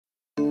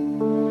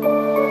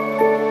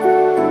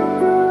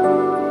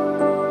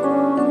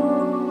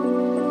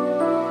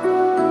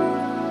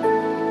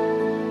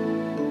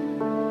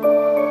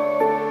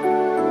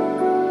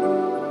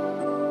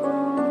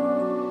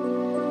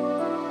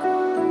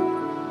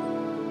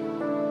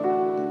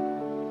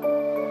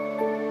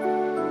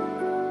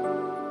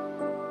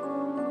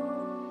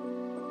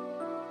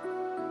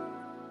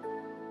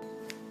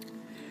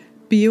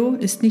Bio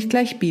ist nicht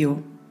gleich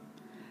Bio.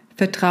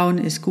 Vertrauen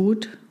ist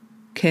gut,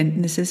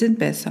 Kenntnisse sind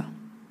besser.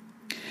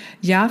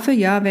 Jahr für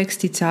Jahr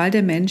wächst die Zahl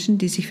der Menschen,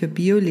 die sich für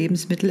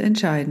Bio-Lebensmittel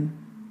entscheiden.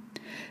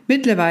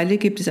 Mittlerweile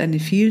gibt es eine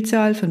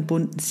Vielzahl von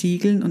bunten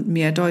Siegeln und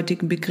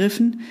mehrdeutigen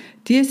Begriffen,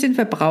 die es den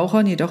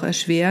Verbrauchern jedoch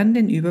erschweren,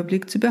 den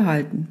Überblick zu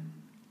behalten.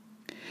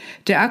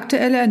 Der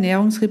aktuelle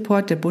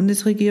Ernährungsreport der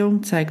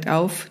Bundesregierung zeigt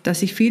auf,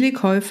 dass sich viele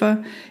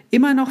Käufer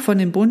immer noch von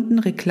den bunten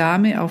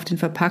Reklame auf den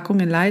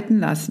Verpackungen leiten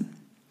lassen.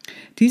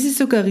 Diese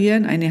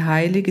suggerieren eine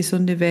heile,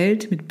 gesunde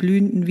Welt mit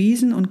blühenden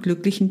Wiesen und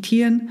glücklichen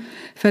Tieren,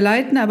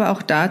 verleiten aber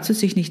auch dazu,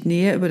 sich nicht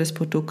näher über das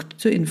Produkt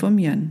zu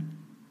informieren.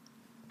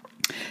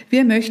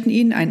 Wir möchten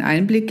Ihnen einen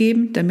Einblick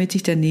geben, damit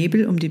sich der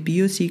Nebel um die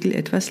Biosiegel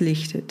etwas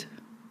lichtet.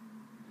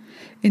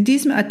 In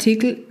diesem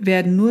Artikel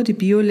werden nur die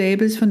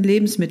Bio-Labels von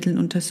Lebensmitteln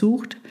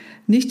untersucht,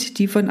 nicht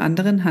die von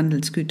anderen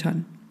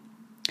Handelsgütern.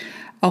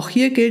 Auch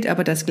hier gilt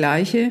aber das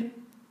Gleiche: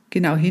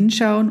 genau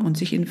hinschauen und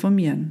sich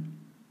informieren.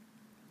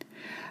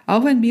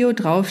 Auch wenn Bio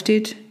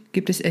draufsteht,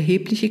 gibt es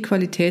erhebliche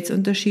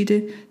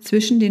Qualitätsunterschiede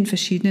zwischen den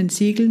verschiedenen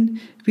Siegeln,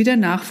 wie der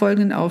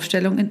nachfolgenden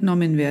Aufstellung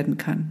entnommen werden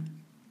kann.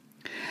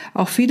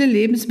 Auch viele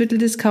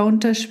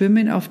Lebensmitteldiscounter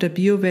schwimmen auf der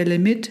Biowelle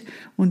mit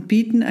und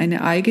bieten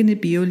eine eigene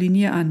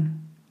Biolinie an.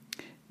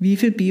 Wie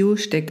viel Bio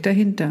steckt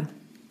dahinter?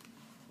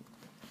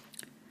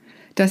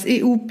 Das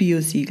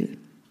EU-Biosiegel.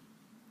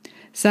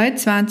 Seit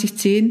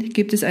 2010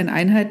 gibt es ein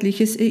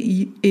einheitliches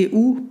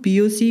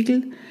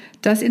EU-Biosiegel,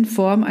 das in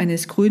Form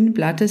eines grünen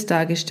Blattes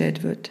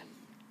dargestellt wird.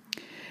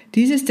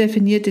 Dieses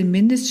definiert den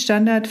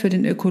Mindeststandard für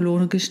den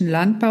ökologischen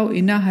Landbau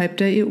innerhalb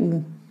der EU.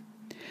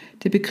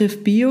 Der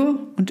Begriff Bio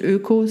und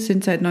Öko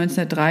sind seit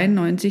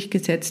 1993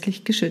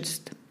 gesetzlich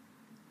geschützt.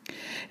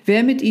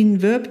 Wer mit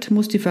ihnen wirbt,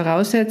 muss die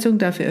Voraussetzung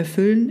dafür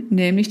erfüllen,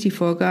 nämlich die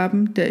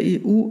Vorgaben der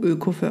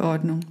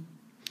EU-Öko-Verordnung.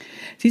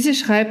 Diese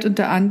schreibt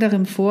unter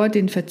anderem vor,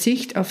 den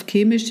Verzicht auf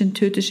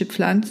chemisch-synthetische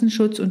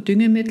Pflanzenschutz- und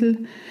Düngemittel,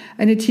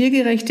 eine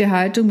tiergerechte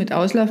Haltung mit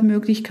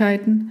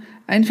Auslaufmöglichkeiten,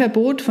 ein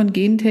Verbot von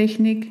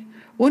Gentechnik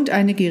und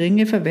eine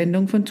geringe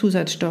Verwendung von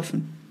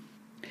Zusatzstoffen.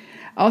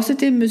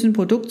 Außerdem müssen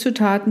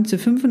Produktzutaten zu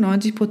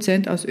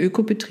 95% aus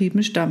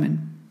Ökobetrieben stammen.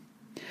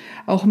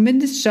 Auch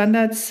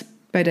Mindeststandards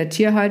bei der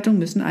Tierhaltung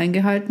müssen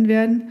eingehalten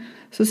werden,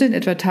 so sind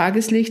etwa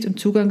Tageslicht und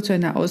Zugang zu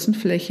einer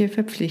Außenfläche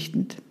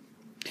verpflichtend.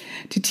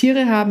 Die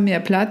Tiere haben mehr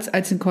Platz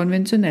als in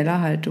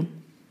konventioneller Haltung.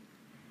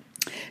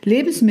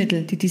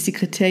 Lebensmittel, die diese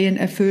Kriterien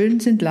erfüllen,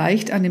 sind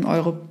leicht an dem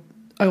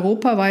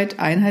europaweit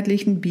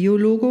einheitlichen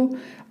Bio-Logo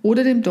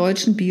oder dem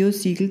deutschen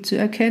Bio-Siegel zu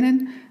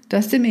erkennen,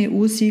 das dem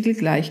EU-Siegel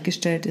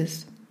gleichgestellt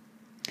ist.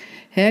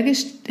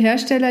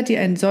 Hersteller, die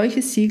ein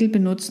solches Siegel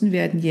benutzen,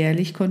 werden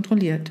jährlich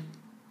kontrolliert.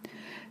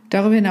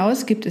 Darüber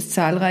hinaus gibt es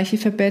zahlreiche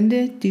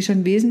Verbände, die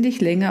schon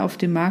wesentlich länger auf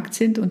dem Markt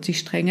sind und sich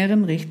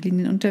strengeren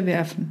Richtlinien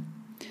unterwerfen.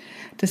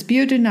 Das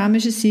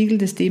biodynamische Siegel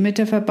des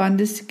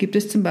Demeter-Verbandes gibt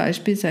es zum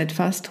Beispiel seit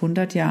fast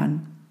 100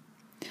 Jahren.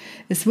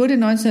 Es wurde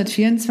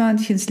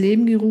 1924 ins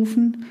Leben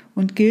gerufen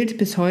und gilt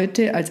bis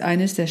heute als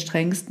eines der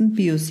strengsten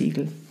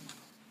Biosiegel.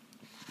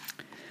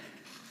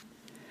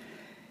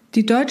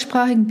 Die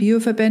deutschsprachigen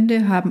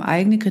Bioverbände haben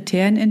eigene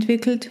Kriterien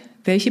entwickelt,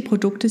 welche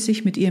Produkte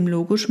sich mit ihrem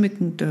Logo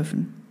schmücken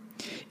dürfen.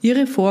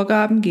 Ihre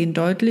Vorgaben gehen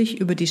deutlich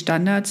über die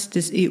Standards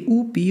des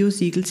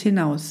EU-Biosiegels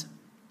hinaus.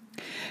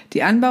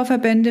 Die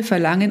Anbauverbände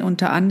verlangen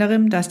unter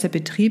anderem, dass der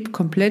Betrieb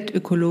komplett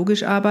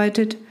ökologisch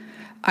arbeitet.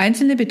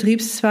 Einzelne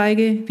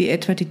Betriebszweige, wie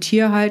etwa die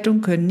Tierhaltung,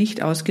 können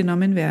nicht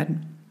ausgenommen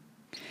werden.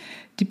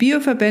 Die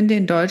Bioverbände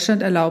in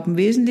Deutschland erlauben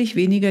wesentlich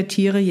weniger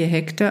Tiere je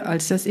Hektar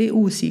als das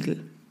EU-Siegel.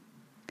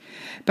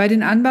 Bei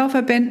den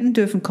Anbauverbänden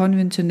dürfen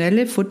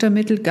konventionelle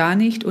Futtermittel gar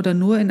nicht oder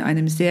nur in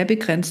einem sehr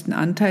begrenzten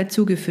Anteil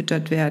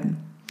zugefüttert werden.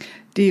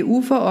 Die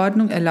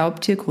EU-Verordnung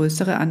erlaubt hier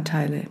größere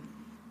Anteile.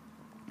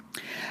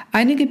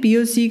 Einige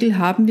Biosiegel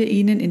haben wir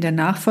Ihnen in der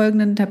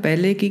nachfolgenden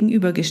Tabelle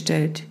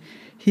gegenübergestellt.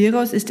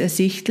 Hieraus ist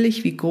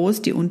ersichtlich, wie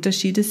groß die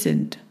Unterschiede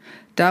sind.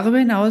 Darüber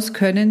hinaus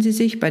können Sie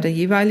sich bei der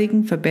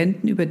jeweiligen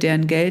Verbänden über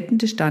deren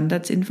geltende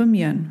Standards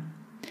informieren.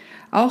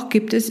 Auch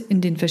gibt es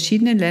in den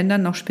verschiedenen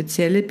Ländern noch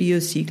spezielle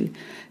Biosiegel,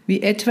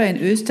 wie etwa in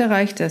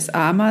Österreich das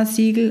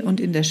AMA-Siegel und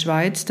in der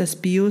Schweiz das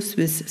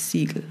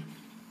Bio-Swiss-Siegel.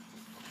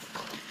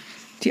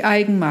 Die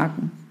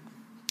Eigenmarken.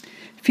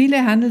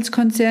 Viele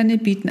Handelskonzerne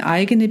bieten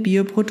eigene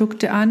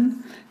Bioprodukte an.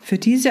 Für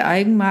diese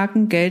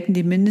Eigenmarken gelten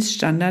die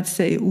Mindeststandards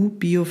der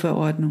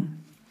EU-Bio-Verordnung.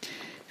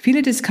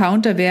 Viele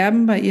Discounter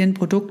werben bei ihren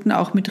Produkten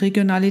auch mit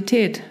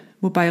Regionalität,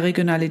 wobei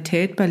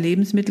Regionalität bei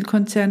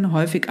Lebensmittelkonzernen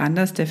häufig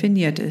anders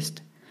definiert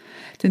ist.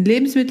 Denn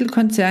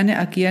Lebensmittelkonzerne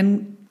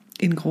agieren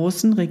in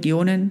großen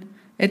Regionen,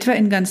 etwa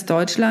in ganz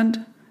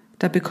Deutschland.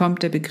 Da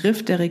bekommt der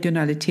Begriff der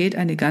Regionalität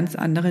eine ganz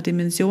andere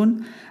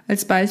Dimension,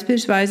 als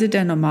beispielsweise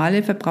der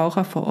normale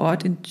Verbraucher vor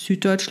Ort in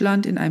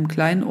Süddeutschland in einem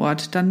kleinen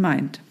Ort dann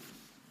meint.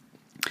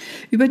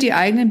 Über die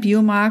eigenen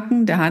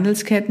Biomarken der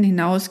Handelsketten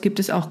hinaus gibt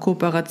es auch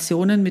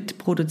Kooperationen mit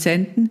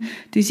Produzenten,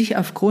 die sich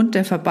aufgrund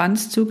der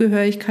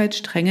Verbandszugehörigkeit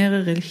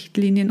strengere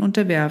Richtlinien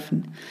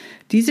unterwerfen.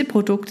 Diese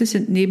Produkte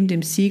sind neben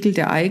dem Siegel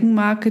der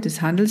Eigenmarke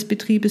des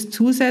Handelsbetriebes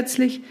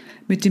zusätzlich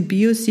mit dem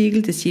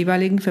Bio-Siegel des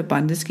jeweiligen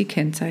Verbandes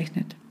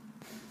gekennzeichnet.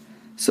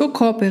 So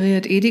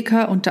kooperiert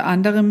Edeka unter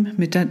anderem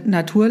mit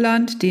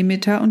Naturland,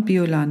 Demeter und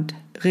Bioland,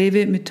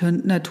 Rewe mit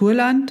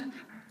Naturland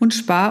und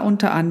Spar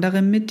unter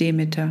anderem mit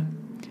Demeter.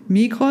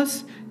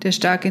 Migros, der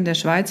stark in der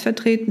Schweiz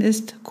vertreten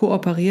ist,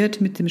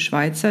 kooperiert mit dem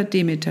Schweizer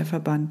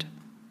Demeter-Verband.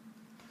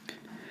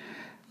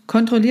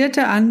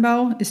 Kontrollierter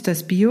Anbau ist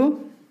das Bio.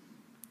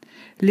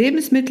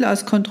 Lebensmittel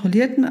aus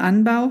kontrolliertem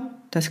Anbau,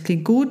 das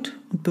klingt gut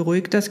und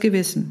beruhigt das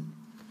Gewissen.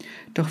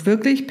 Doch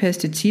wirklich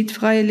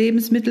pestizidfreie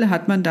Lebensmittel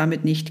hat man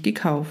damit nicht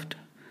gekauft.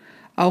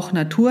 Auch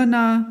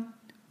naturnah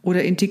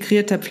oder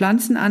integrierter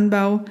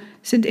Pflanzenanbau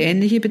sind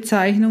ähnliche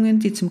Bezeichnungen,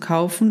 die zum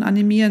Kaufen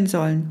animieren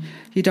sollen,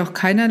 jedoch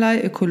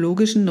keinerlei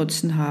ökologischen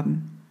Nutzen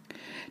haben.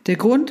 Der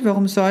Grund,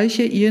 warum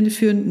solche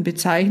irreführenden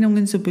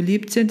Bezeichnungen so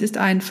beliebt sind, ist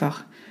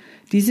einfach.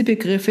 Diese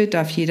Begriffe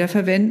darf jeder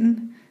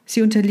verwenden,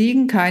 sie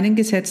unterliegen keinen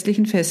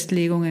gesetzlichen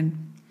Festlegungen.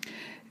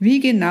 Wie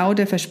genau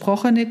der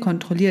versprochene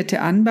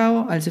kontrollierte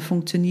Anbau also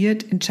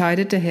funktioniert,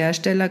 entscheidet der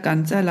Hersteller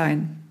ganz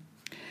allein.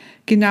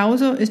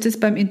 Genauso ist es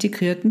beim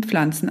integrierten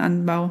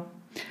Pflanzenanbau,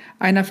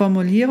 einer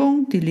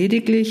Formulierung, die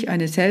lediglich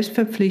eine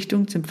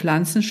Selbstverpflichtung zum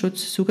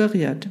Pflanzenschutz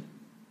suggeriert.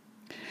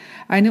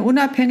 Eine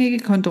unabhängige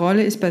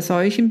Kontrolle ist bei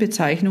solchen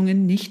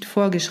Bezeichnungen nicht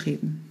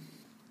vorgeschrieben.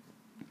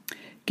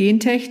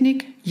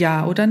 Gentechnik,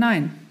 ja oder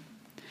nein?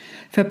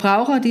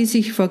 Verbraucher, die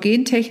sich vor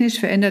gentechnisch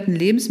veränderten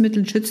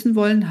Lebensmitteln schützen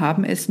wollen,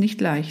 haben es nicht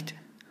leicht.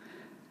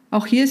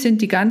 Auch hier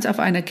sind die ganz auf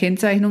eine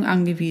Kennzeichnung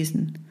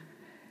angewiesen.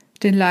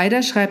 Denn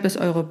leider schreibt das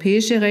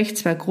europäische Recht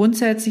zwar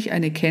grundsätzlich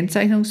eine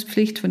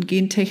Kennzeichnungspflicht von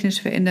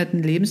gentechnisch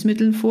veränderten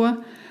Lebensmitteln vor,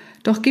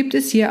 doch gibt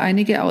es hier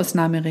einige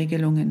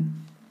Ausnahmeregelungen.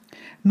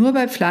 Nur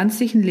bei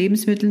pflanzlichen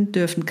Lebensmitteln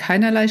dürfen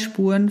keinerlei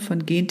Spuren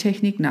von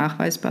Gentechnik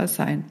nachweisbar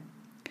sein.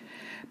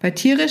 Bei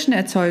tierischen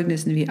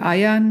Erzeugnissen wie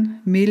Eiern,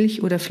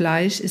 Milch oder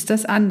Fleisch ist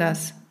das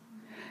anders.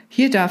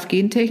 Hier darf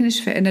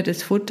gentechnisch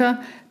verändertes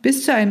Futter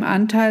bis zu einem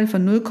Anteil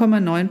von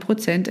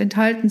 0,9%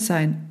 enthalten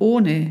sein,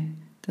 ohne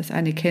dass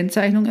eine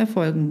Kennzeichnung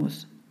erfolgen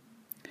muss.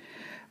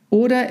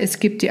 Oder es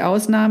gibt die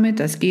Ausnahme,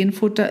 dass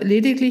Genfutter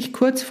lediglich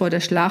kurz vor der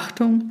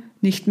Schlachtung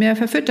nicht mehr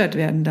verfüttert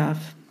werden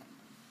darf.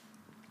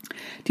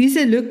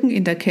 Diese Lücken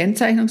in der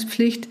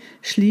Kennzeichnungspflicht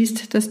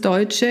schließt das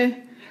deutsche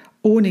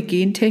ohne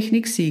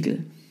Gentechnik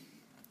Siegel.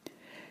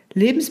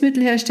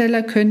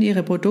 Lebensmittelhersteller können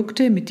ihre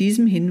Produkte mit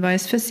diesem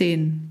Hinweis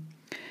versehen.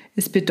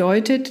 Es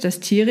bedeutet, dass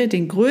Tiere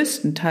den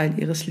größten Teil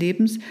ihres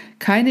Lebens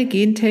keine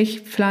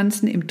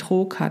Gentech-Pflanzen im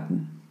Trog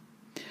hatten.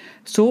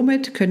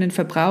 Somit können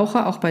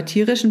Verbraucher auch bei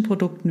tierischen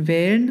Produkten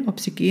wählen, ob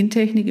sie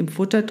Gentechnik im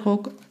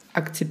Futtertrog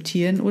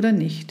akzeptieren oder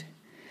nicht.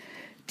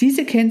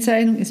 Diese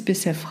Kennzeichnung ist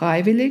bisher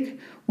freiwillig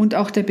und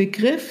auch der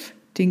Begriff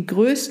den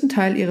größten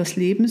Teil ihres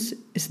Lebens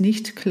ist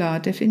nicht klar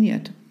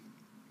definiert.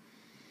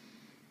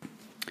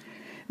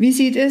 Wie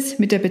sieht es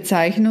mit der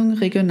Bezeichnung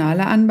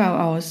regionaler Anbau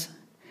aus?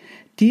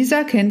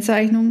 Dieser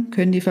Kennzeichnung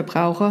können die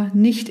Verbraucher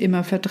nicht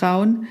immer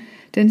vertrauen,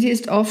 denn sie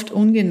ist oft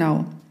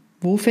ungenau.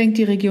 Wo fängt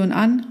die Region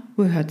an?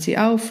 Wo hört sie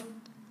auf?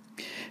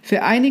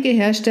 Für einige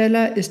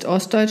Hersteller ist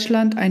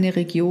Ostdeutschland eine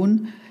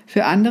Region,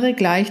 für andere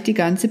gleich die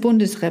ganze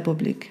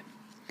Bundesrepublik.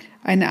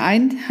 Eine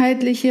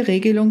einheitliche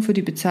Regelung für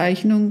die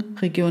Bezeichnung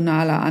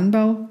regionaler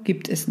Anbau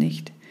gibt es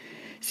nicht.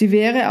 Sie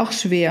wäre auch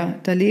schwer,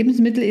 da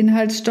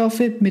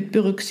Lebensmittelinhaltsstoffe mit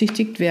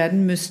berücksichtigt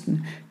werden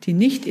müssten, die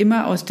nicht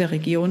immer aus der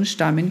Region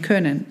stammen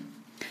können.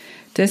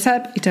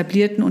 Deshalb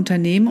etablierten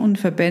Unternehmen und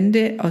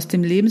Verbände aus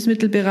dem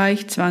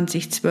Lebensmittelbereich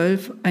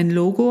 2012 ein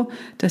Logo,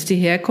 das die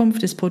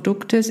Herkunft des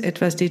Produktes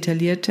etwas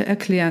detaillierter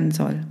erklären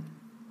soll.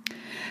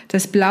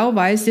 Das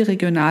blau-weiße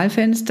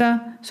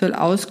Regionalfenster soll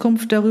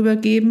Auskunft darüber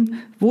geben,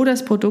 wo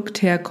das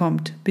Produkt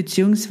herkommt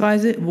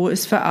bzw. wo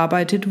es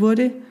verarbeitet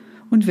wurde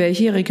und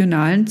welche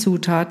regionalen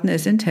Zutaten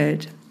es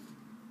enthält.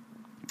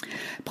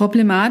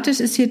 Problematisch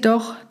ist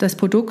jedoch, dass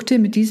Produkte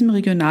mit diesem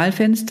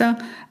Regionalfenster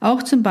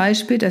auch zum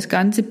Beispiel das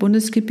ganze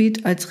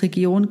Bundesgebiet als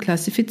Region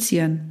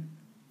klassifizieren.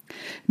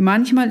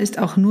 Manchmal ist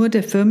auch nur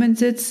der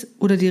Firmensitz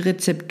oder die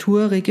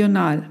Rezeptur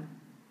regional.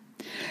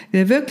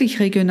 Wer wirklich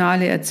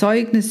regionale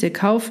Erzeugnisse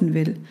kaufen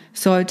will,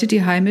 sollte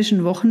die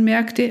heimischen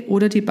Wochenmärkte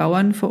oder die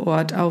Bauern vor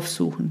Ort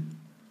aufsuchen.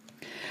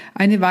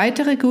 Eine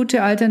weitere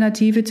gute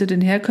Alternative zu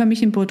den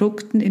herkömmlichen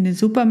Produkten in den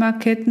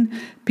Supermarktketten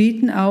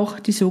bieten auch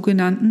die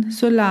sogenannten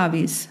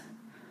Solavis,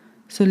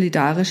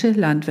 solidarische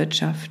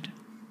Landwirtschaft.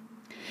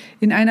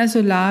 In einer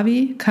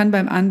Solavi kann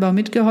beim Anbau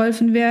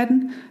mitgeholfen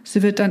werden,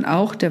 so wird dann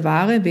auch der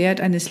wahre Wert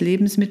eines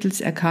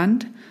Lebensmittels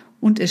erkannt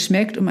und es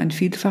schmeckt um ein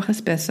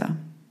Vielfaches besser.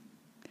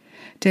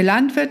 Der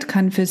Landwirt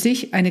kann für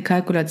sich eine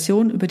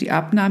Kalkulation über die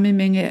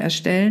Abnahmemenge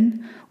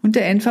erstellen und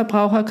der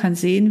Endverbraucher kann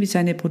sehen, wie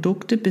seine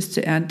Produkte bis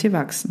zur Ernte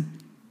wachsen.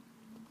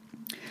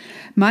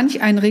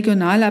 Manch ein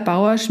regionaler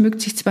Bauer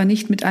schmückt sich zwar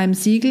nicht mit einem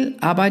Siegel,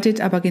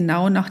 arbeitet aber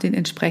genau nach den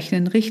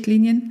entsprechenden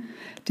Richtlinien,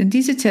 denn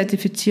diese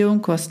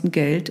Zertifizierung kosten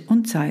Geld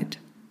und Zeit.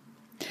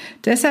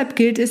 Deshalb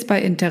gilt es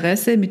bei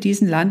Interesse, mit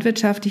diesen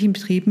landwirtschaftlichen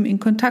Betrieben in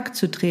Kontakt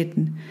zu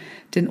treten,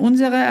 denn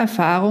unsere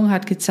Erfahrung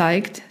hat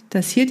gezeigt,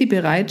 dass hier die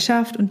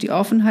Bereitschaft und die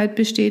Offenheit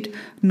besteht,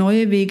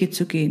 neue Wege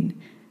zu gehen.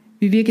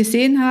 Wie wir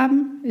gesehen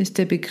haben, ist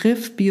der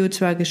Begriff Bio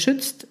zwar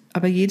geschützt,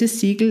 aber jedes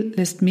Siegel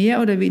lässt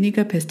mehr oder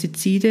weniger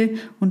Pestizide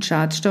und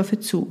Schadstoffe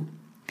zu.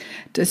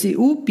 Das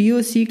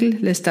EU-Bio-Siegel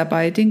lässt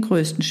dabei den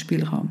größten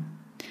Spielraum.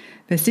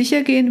 Wer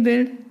sicher gehen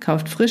will,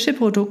 kauft frische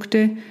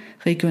Produkte,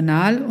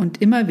 regional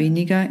und immer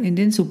weniger in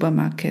den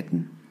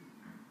Supermarktketten.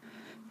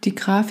 Die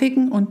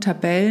Grafiken und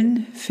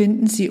Tabellen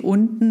finden Sie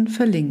unten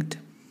verlinkt.